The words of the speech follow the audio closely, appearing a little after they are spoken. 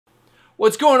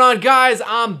What's going on, guys?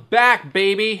 I'm back,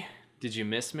 baby. Did you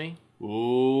miss me?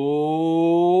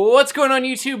 Ooh, what's going on,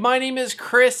 YouTube? My name is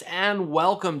Chris, and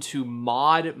welcome to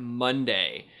Mod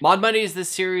Monday. Mod Monday is the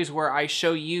series where I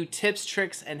show you tips,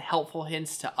 tricks, and helpful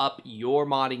hints to up your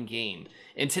modding game.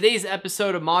 In today's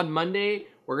episode of Mod Monday,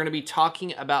 we're going to be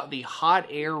talking about the hot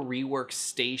air rework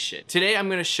station. Today, I'm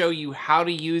going to show you how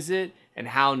to use it and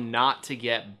how not to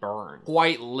get burned.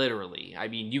 Quite literally. I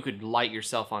mean, you could light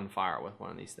yourself on fire with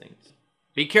one of these things.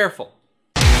 Be careful.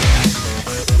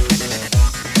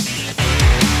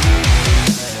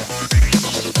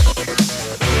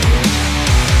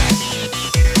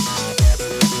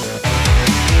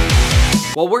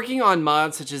 While working on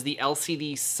mods such as the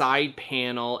LCD side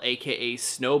panel, aka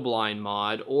Snowblind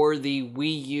mod, or the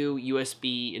w.e.p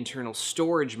USB internal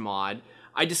storage mod,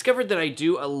 I discovered that I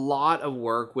do a lot of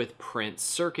work with print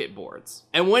circuit boards.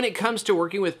 And when it comes to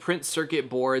working with print circuit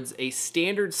boards, a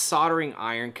standard soldering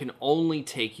iron can only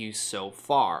take you so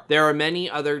far. There are many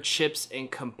other chips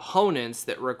and components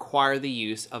that require the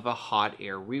use of a hot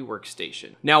air rework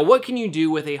station. Now, what can you do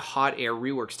with a hot air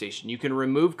rework station? You can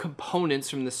remove components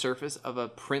from the surface of a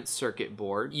print circuit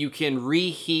board. You can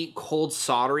reheat cold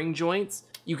soldering joints.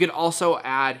 You can also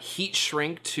add heat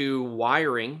shrink to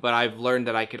wiring, but I've learned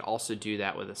that I could also do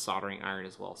that with a soldering iron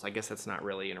as well. So I guess that's not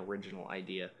really an original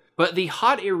idea. But the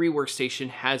hot air rework station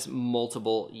has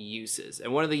multiple uses.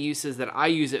 And one of the uses that I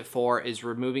use it for is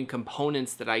removing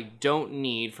components that I don't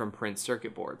need from print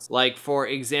circuit boards. Like, for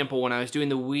example, when I was doing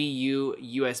the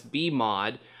w.e.p USB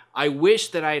mod, I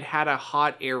wish that I had had a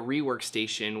hot air rework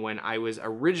station when I was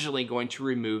originally going to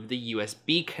remove the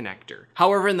USB connector.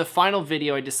 However, in the final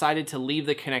video, I decided to leave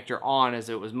the connector on as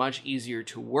it was much easier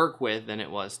to work with than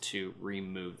it was to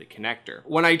remove the connector.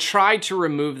 When I tried to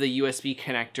remove the USB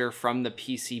connector from the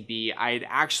PCB, I had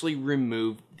actually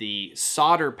removed the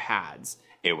solder pads.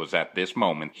 It was at this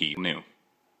moment he knew.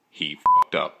 He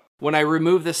f***ed up. When I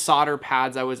removed the solder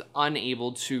pads, I was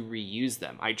unable to reuse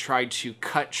them. I tried to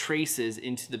cut traces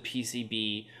into the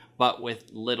PCB, but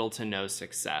with little to no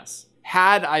success.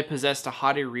 Had I possessed a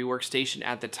hot air rework station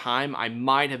at the time, I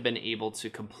might have been able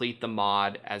to complete the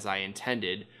mod as I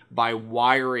intended by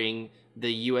wiring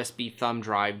the USB thumb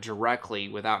drive directly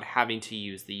without having to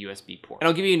use the USB port. And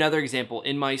I'll give you another example.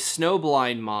 In my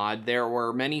Snowblind mod, there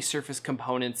were many surface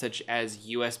components such as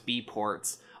USB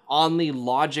ports on the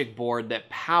logic board that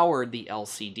powered the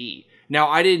LCD. Now,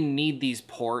 I didn't need these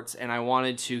ports and I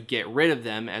wanted to get rid of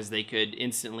them as they could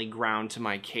instantly ground to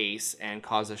my case and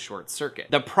cause a short circuit.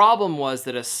 The problem was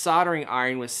that a soldering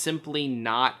iron was simply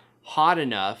not hot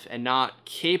enough and not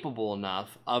capable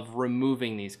enough of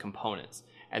removing these components.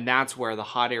 And that's where the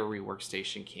hot air rework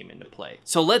station came into play.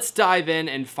 So let's dive in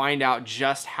and find out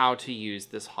just how to use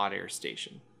this hot air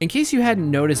station. In case you hadn't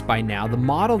noticed by now, the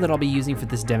model that I'll be using for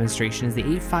this demonstration is the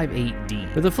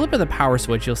 858D. With the flip of the power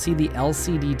switch, you'll see the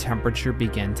LCD temperature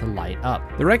begin to light up.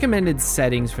 The recommended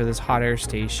settings for this hot air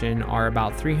station are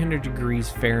about 300 degrees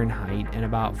Fahrenheit and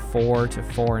about 4 to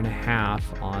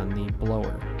 4.5 on the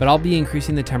blower. But I'll be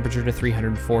increasing the temperature to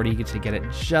 340 to get it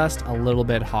just a little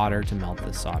bit hotter to melt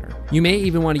the solder. You may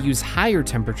even want to use higher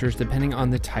temperatures depending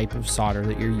on the type of solder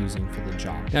that you're using for the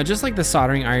job. Now, just like the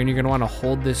soldering iron, you're going to want to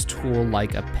hold this tool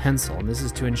like a pencil, and this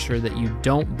is to ensure that you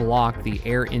don't block the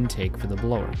air intake for the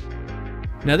blower.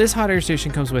 Now, this hot air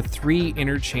station comes with 3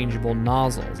 interchangeable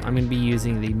nozzles. I'm going to be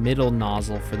using the middle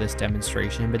nozzle for this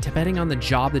demonstration, but depending on the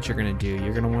job that you're going to do,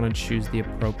 you're going to want to choose the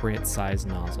appropriate size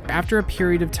nozzle. After a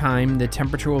period of time, the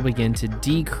temperature will begin to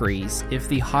decrease if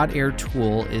the hot air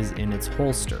tool is in its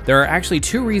holster. There are actually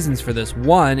 2 reasons for this.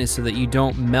 One is so that you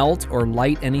don't melt or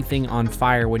light anything on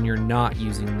fire when you're not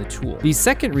using the tool. The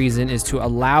second reason is to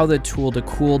allow the tool to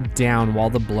cool down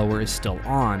while the blower is still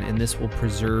on, and this will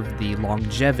preserve the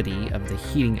longevity of the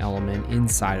heating element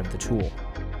inside of the tool.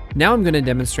 Now I'm going to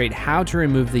demonstrate how to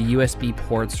remove the USB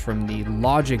ports from the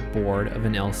logic board of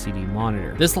an LCD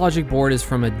monitor. This logic board is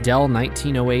from a Dell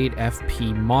 1908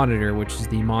 FP monitor, which is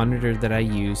the monitor that I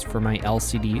use for my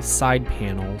LCD side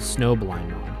panel Snowblind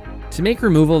mod. To make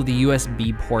removal of the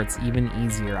USB ports even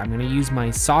easier, I'm going to use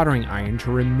my soldering iron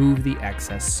to remove the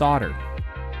excess solder.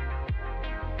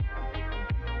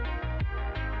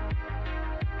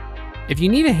 If you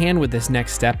need a hand with this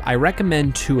next step, I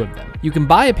recommend 2 of them. You can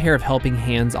buy a pair of helping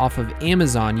hands off of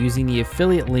Amazon using the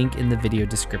affiliate link in the video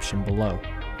description below.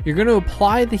 You're going to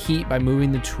apply the heat by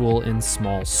moving the tool in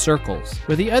small circles.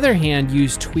 With the other hand,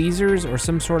 use tweezers or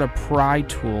some sort of pry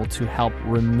tool to help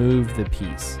remove the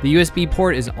piece. The USB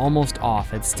port is almost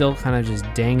off. It's still kind of just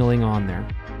dangling on there.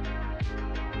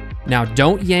 Now,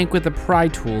 don't yank with the pry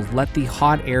tools. Let the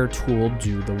hot air tool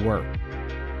do the work.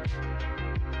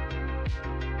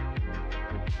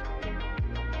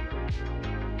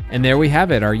 And there we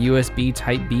have it, our USB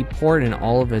Type-B port in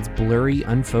all of its blurry,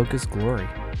 unfocused glory.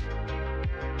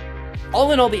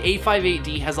 All in all, the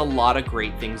 858D has a lot of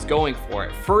great things going for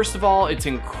it. First of all, it's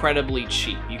incredibly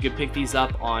cheap. You could pick these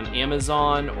up on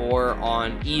Amazon or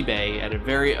on eBay at a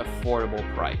very affordable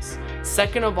price.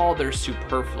 Second of all, they're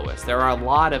superfluous. There are a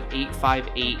lot of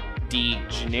 858D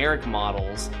generic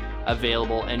models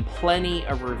available and plenty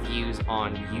of reviews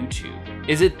on YouTube.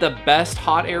 Is it the best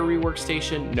hot air rework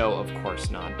station? No, of course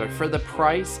not. But for the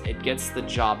price, it gets the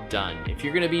job done. If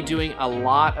you're gonna be doing a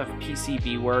lot of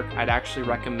PCB work, I'd actually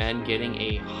recommend getting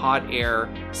a hot air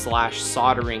 /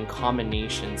 soldering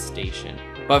combination station.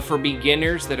 But for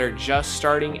beginners that are just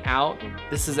starting out,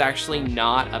 this is actually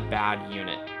not a bad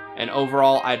unit. And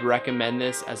overall, I'd recommend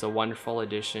this as a wonderful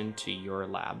addition to your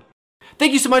lab.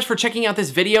 Thank you so much for checking out this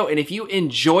video, and if you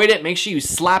enjoyed it, make sure you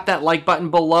slap that like button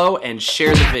below and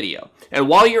share the video. And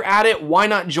while you're at it, why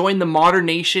not join the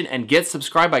ImmodderNation and get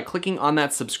subscribed by clicking on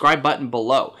that subscribe button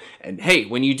below. And hey,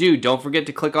 when you do, don't forget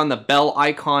to click on the bell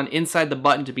icon inside the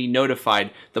button to be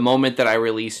notified the moment that I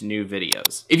release new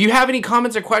videos. If you have any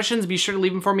comments or questions, be sure to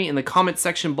leave them for me in the comment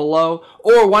section below,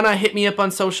 or why not hit me up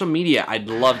on social media? I'd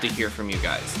love to hear from you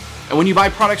guys. And when you buy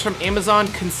products from Amazon,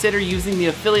 consider using the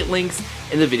affiliate links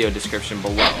in the video description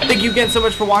below. Thank you again so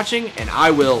much for watching, and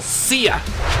I will see ya!